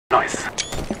Nice.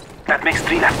 That makes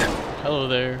 3 left. Hello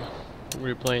there.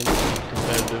 We're playing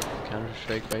competitive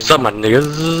Counter-Strike right Sup, now. my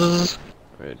niggas?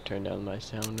 I'm gonna turn down my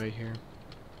sound right here.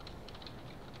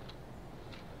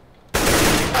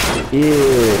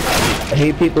 Ew. I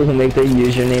hate people who make their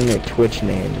username their Twitch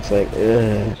name. It's like,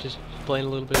 ugh. Just playing a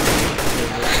little bit.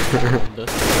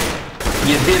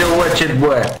 You didn't watch it,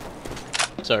 boy.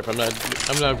 Sorry if I'm not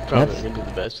probably gonna do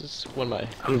the best. It's one of my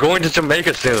I'm going to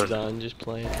Jamaica soon. on just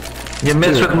playing. You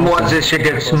mess with Moses, you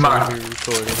get Also smart. be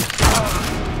recording.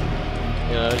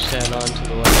 You know, just add on to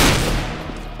the left.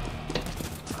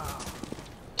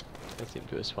 That seemed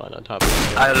to spawn on top of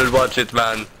it. I'll watch it,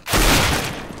 man.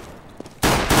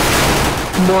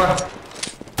 Boy.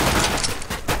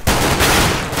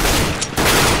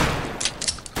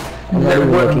 I'm not That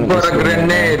even was looking at but this a game right now.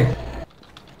 grenade.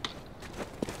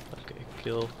 Okay,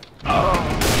 kill. Do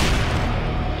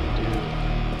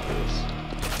this.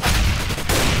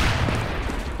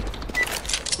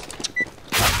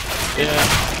 Yeah.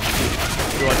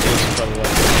 You're watching this from the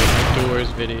Doors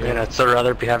video. Man, I'd so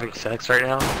rather be having sex right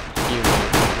now. You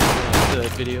watch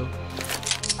that video.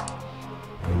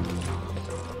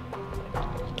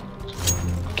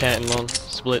 Cat and long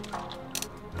split.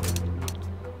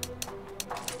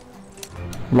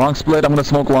 Long split, I'm gonna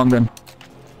smoke long then.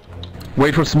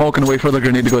 Wait for smoke and wait for the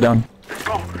grenade to go down. Let's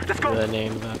go. Let's go. The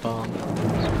name of that bomb.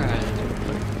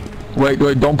 Surprise.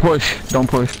 Wait, don't push. Don't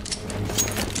push.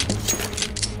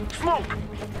 Smoke.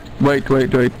 Wait.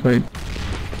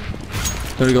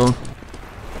 There we go.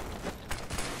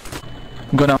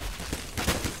 Go now.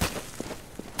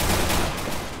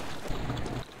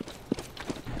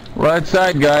 Right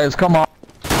side, guys, come on.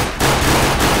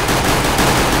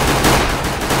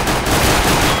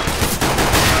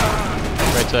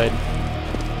 Right side.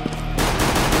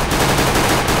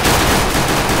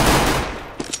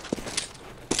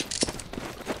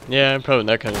 Yeah, I'm probably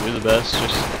not gonna do the best.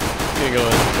 Just gonna go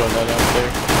and throw that out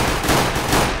there.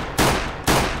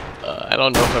 I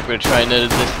don't know if I'm gonna try and edit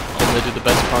this. Only do the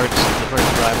best parts, the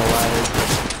first drive alive,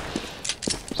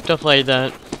 stuff like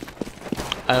that.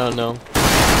 I don't know.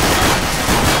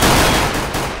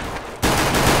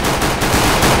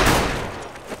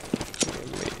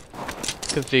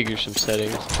 Configure some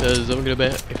settings, because I'm gonna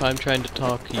bet if I'm trying to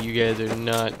talk, you guys are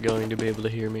not going to be able to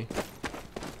hear me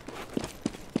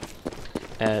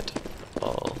at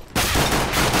all.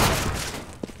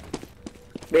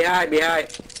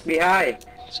 Behind.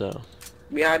 So,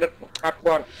 Behind the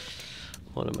popcorn.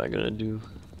 what am I gonna do?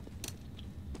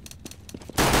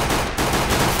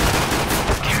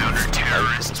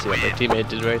 Let's see what my teammate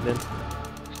did right then.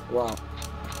 Wow.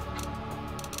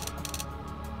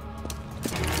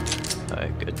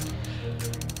 Alright, good.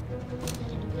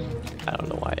 I don't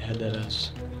know why I had that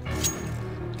as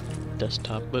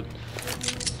desktop, but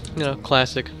you know,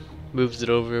 classic. Moves it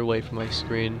over away from my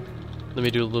screen. Let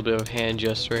me do a little bit of hand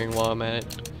gesturing while I'm at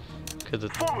it,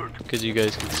 because you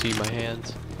guys can see my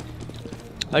hands.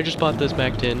 I just bought this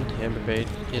Mac 10 Amber Fade,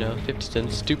 you know, 50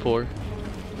 cents, too poor.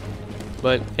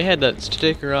 But it had that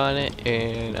sticker on it,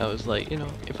 and I was like, you know,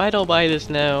 if I don't buy this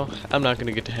now, I'm not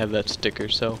gonna get to have that sticker,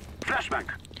 so Flashbang.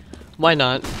 why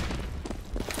not?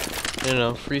 You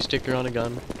know, free sticker on a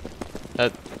gun.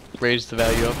 That raised the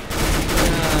value up.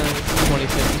 20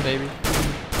 cents maybe.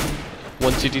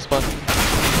 One CT spawn.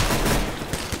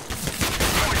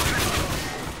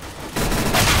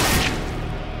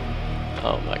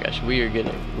 Oh my gosh, we are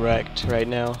getting wrecked right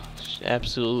now.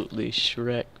 Absolutely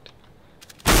shreked.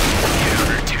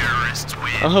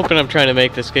 I'm hoping I'm trying to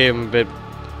make this game a bit...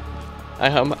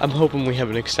 I'm hoping we have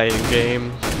an exciting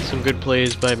game. Some good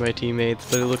plays by my teammates,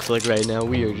 but it looks like right now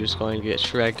we are just going to get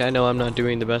shreked. I know I'm not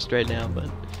doing the best right now, but...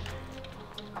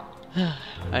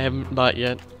 I haven't bought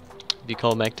yet. If you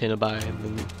call Mac 10 a buy,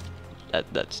 then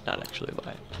that's not actually a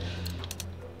buy.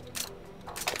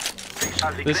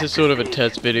 This is sort of a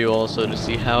test video also to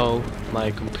see how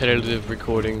my competitive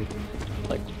recording,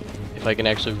 like if I can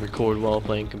actually record while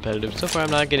playing competitive. So far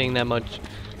I'm not getting that much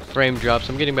frame drops.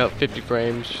 I'm getting about 50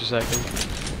 frames per second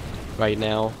right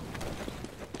now.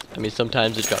 I mean,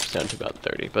 sometimes it drops down to about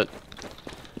 30, but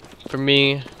for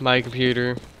me, my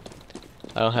computer,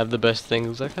 I don't have the best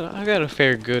things. I got a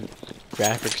fair good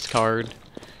graphics card.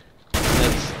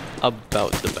 That's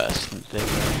about the best thing.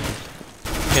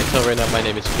 Can't tell right now my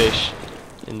name is Fish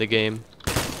in the game.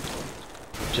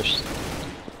 Just,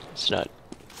 it's not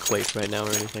Quake right now or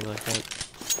anything like that.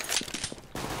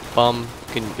 Bomb,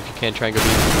 if you can try and go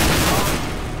deep.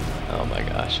 Oh my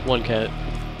gosh, one cat.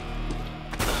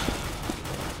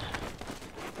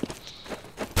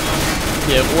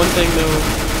 Yeah, one thing though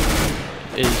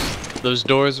is those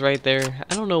doors right there.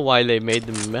 I don't know why they made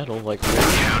them metal like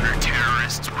this.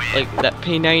 Counter-terrorists win. like that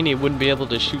P90 wouldn't be able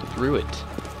to shoot through it.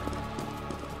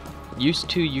 Used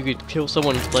to, you could kill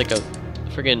someone with like a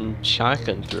friggin'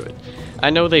 shotgun through it. I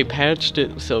know they patched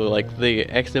it so like the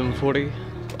XM40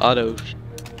 auto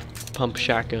pump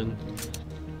shotgun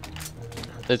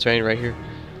that's right here.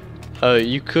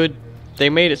 They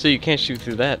made it so you can't shoot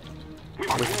through that.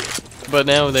 But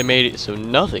now they made it so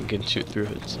nothing can shoot through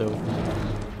it, so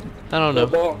I don't know.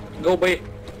 Go B.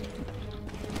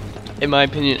 In my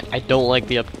opinion, I don't like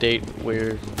the update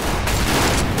where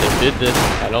they did this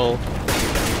at all.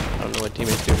 I don't know what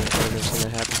teammates do if I know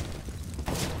something happen.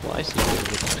 Well, I see they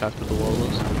get cocked to the wall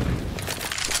those.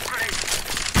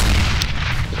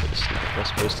 They're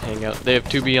supposed to hang out. They have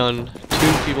 2 people on B,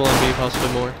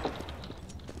 possibly more.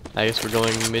 I guess we're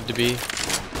going mid to B.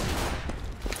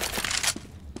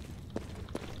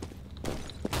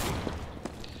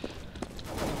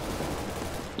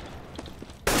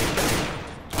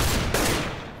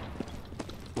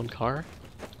 One car?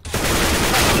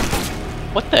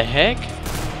 What the heck?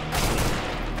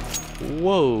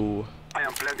 Whoa. I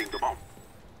am planting the bomb.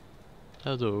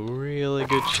 That was a really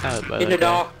good shot by In that the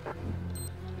guy.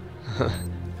 door.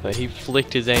 But he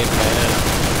flicked his aim bad.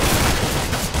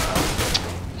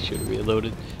 Should have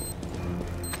reloaded.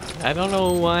 I don't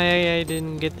know why I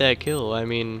didn't get that kill. I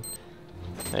mean,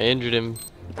 I injured him.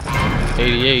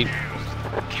 88.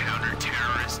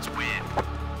 Counter-terrorists win.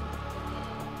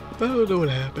 I don't know what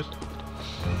happened.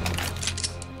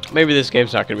 Maybe this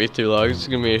game's not gonna be too long. It's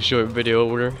gonna be a short video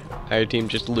where our team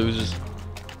just loses.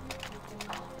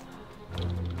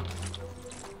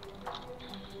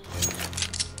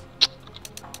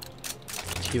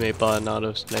 Teammate bought an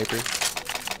auto sniper.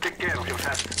 Take care of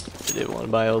yourself. I didn't want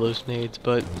to buy all those nades,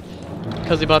 but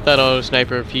because he bought that auto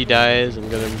sniper, if he dies, I'm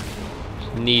gonna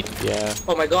need. Yeah.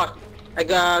 Oh my god. I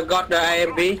got the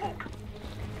IMB.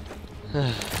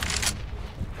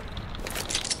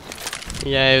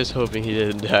 Yeah, I was hoping he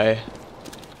didn't die.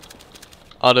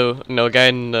 No, guy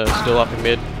in still off in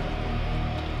mid.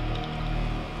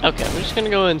 Okay, I'm just gonna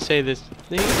go and say this.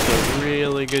 This is a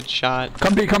really good shot.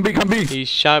 Come B, come B, come B. He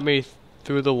shot me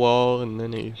through the wall and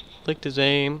then he flicked his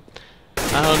aim.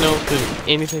 I don't know if there's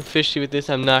anything fishy with this.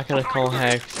 I'm not gonna call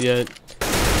hacks yet.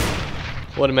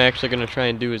 What I'm actually gonna try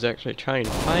and do is actually try and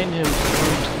find him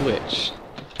on Twitch.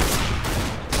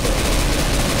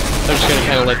 I'm just gonna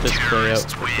kind of let this play out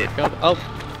real quick. Oh.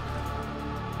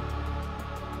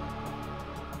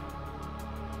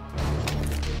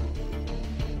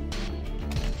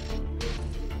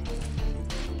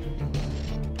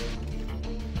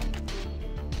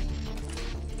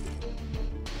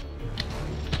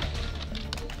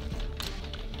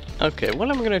 Okay, what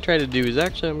I'm gonna try to do is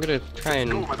actually I'm gonna try and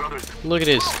Go, my brothers. look at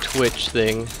his Twitch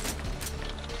thing.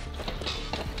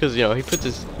 Because, you know, he puts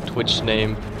his Twitch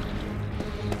name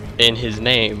in his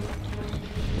name.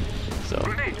 So,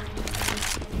 Grenade.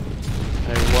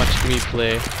 I watched me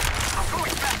play I'm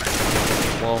going back.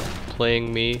 while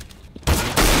playing me.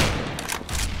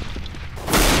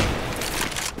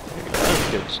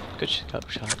 That was good shot.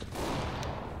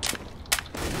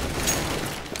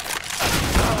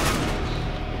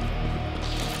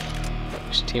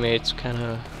 His teammates kind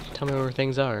of tell me where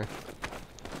things are.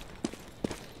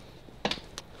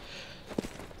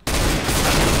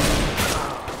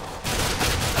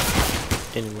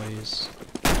 Anyways.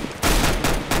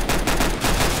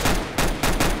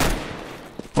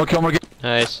 Okay, I'm gonna get.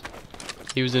 Nice.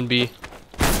 He was in B.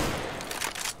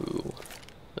 Ooh.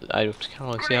 I kind of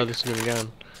want to see how this is going to go.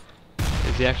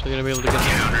 Is he actually going to be able to get him?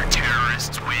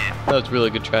 Counter-terrorists win. That was a really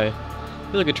good try.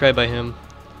 Really good try by him.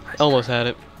 Almost had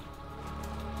it.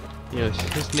 Yes,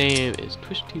 his name is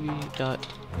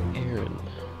TwitchTV.Aaron/Aaron.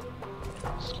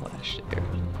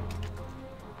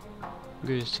 I'm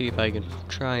going to see if I can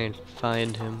try and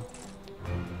find him.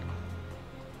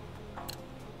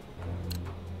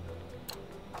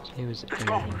 His name is Let's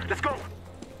go. Aaron. Let's go.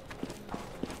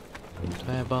 Do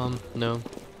I have bomb? No.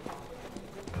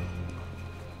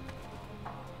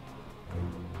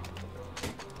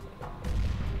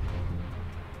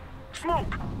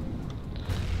 Smoke.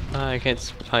 I can't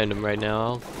find him right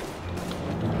now.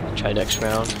 I'll try next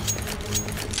round.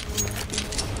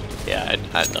 Yeah,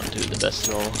 I don't do the best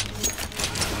at all.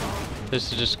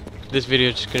 This video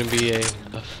is just gonna be a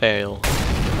fail.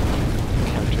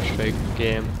 Counter-Strike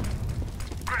game.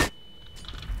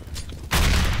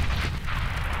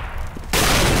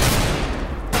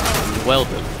 Well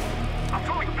done. I'm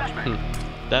throwing a flashbang.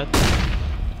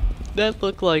 That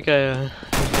looked like a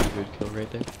good kill right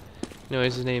there. No,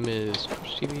 his name is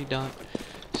TV./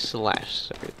 sorry,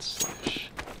 it's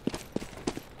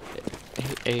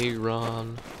 /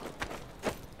 Aaron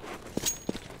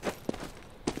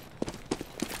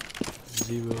Z.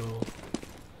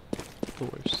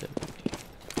 470.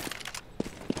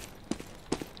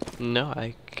 No,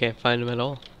 I can't find him at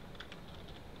all.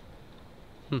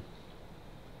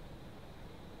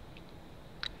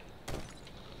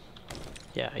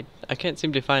 Yeah, I can't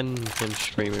seem to find him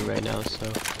streaming right now, so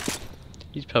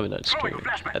he's probably not streaming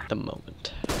at the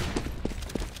moment.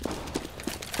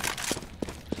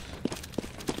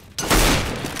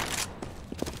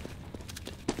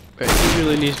 What he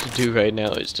really needs to do right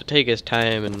now is to take his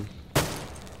time and...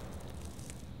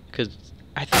 Because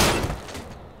I think...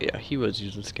 Yeah, he was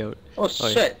using Scout. Oh yeah.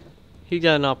 shit. He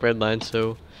got an op red line,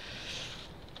 so...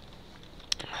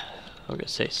 I'm gonna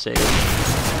say save.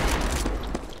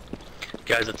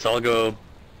 Guys, let's all go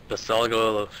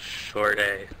short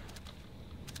A.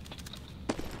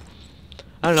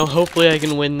 I don't know, hopefully I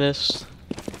can win this.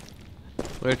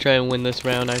 We're gonna try and win this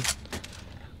round. I'm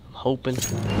hoping.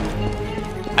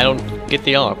 I don't get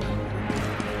the op.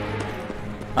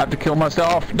 I have to kill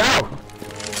myself. No!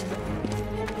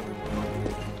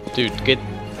 Dude, get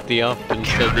the op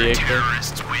instead of the AK.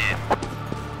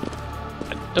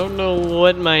 I don't know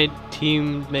what my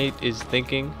teammate is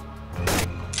thinking.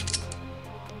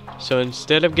 So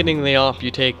instead of getting the op,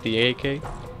 you take the AK?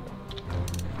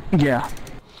 Yeah.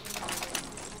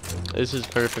 This is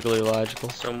perfectly logical.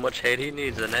 So much hate, he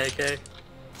needs an AK.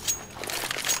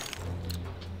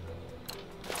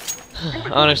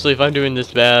 Honestly, if I'm doing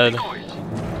this bad,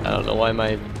 I don't know why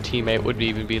my teammate would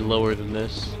even be lower than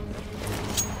this.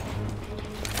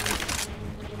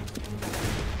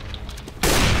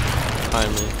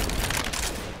 Finally.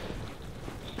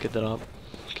 Get that up.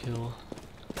 Kill.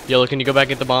 Yellow, can you go back and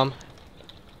get the bomb?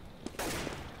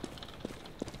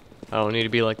 I don't need to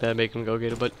be like that, make him go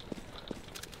get it, but...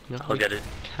 No, I'll get it.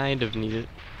 kind of need it.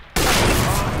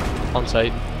 On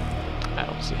site. I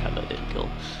don't see how that didn't kill.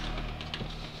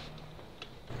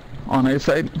 On A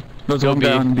side. There's Go one B.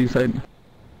 guy on B side.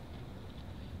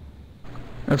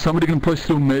 If somebody can push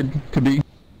through mid to B,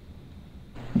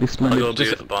 be I'll splendid. go B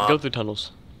Just with the bomb. go through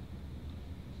tunnels.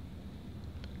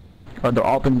 They're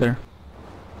all in there.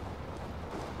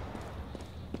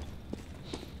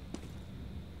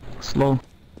 Slow.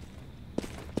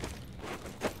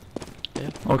 Yeah.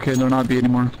 Okay, they're not B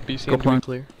anymore. B Go seems to be plant.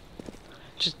 clear.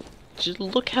 Just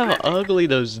look how ugly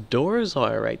those doors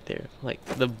are right there. Like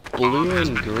the blue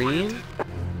and green.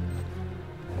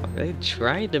 They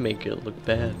tried to make it look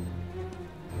bad.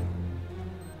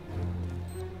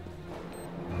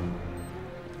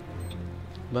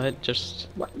 But just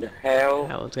What the hell?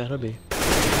 how it's gotta be.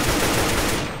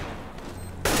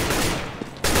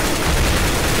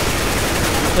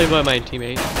 Played by my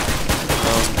teammate.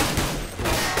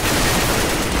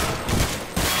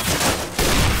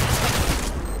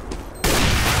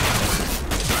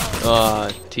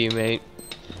 Teammate.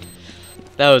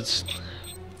 That was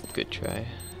a good try.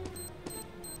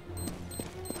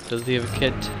 Does he have a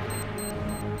kit?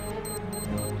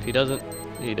 If he doesn't,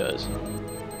 he does.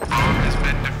 Bomb has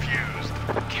been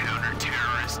defused.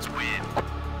 Counter-terrorists win.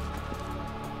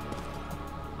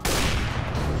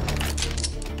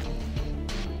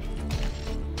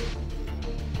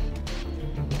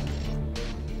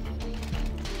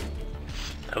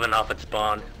 I went off at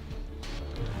spawn.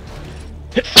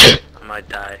 I might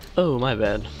die. Oh, my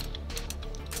bad.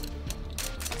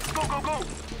 Go, go, go!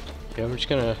 Yeah, I'm just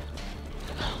gonna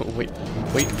wait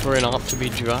for an op to be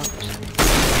dropped.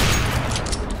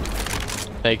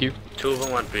 Thank you. Two of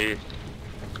them went B.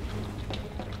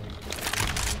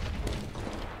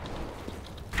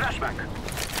 Flashback.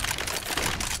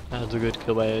 That was a good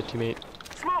kill by a teammate.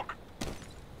 Smoke.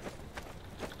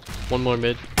 One more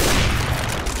mid.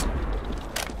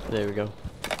 There we go.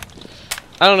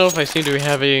 I don't know if I seem to be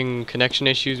having connection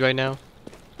issues right now.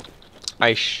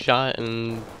 I shot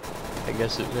and I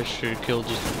guess I should have killed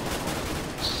just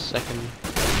a second,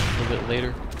 a little bit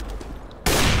later.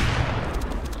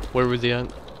 Where was he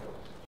at?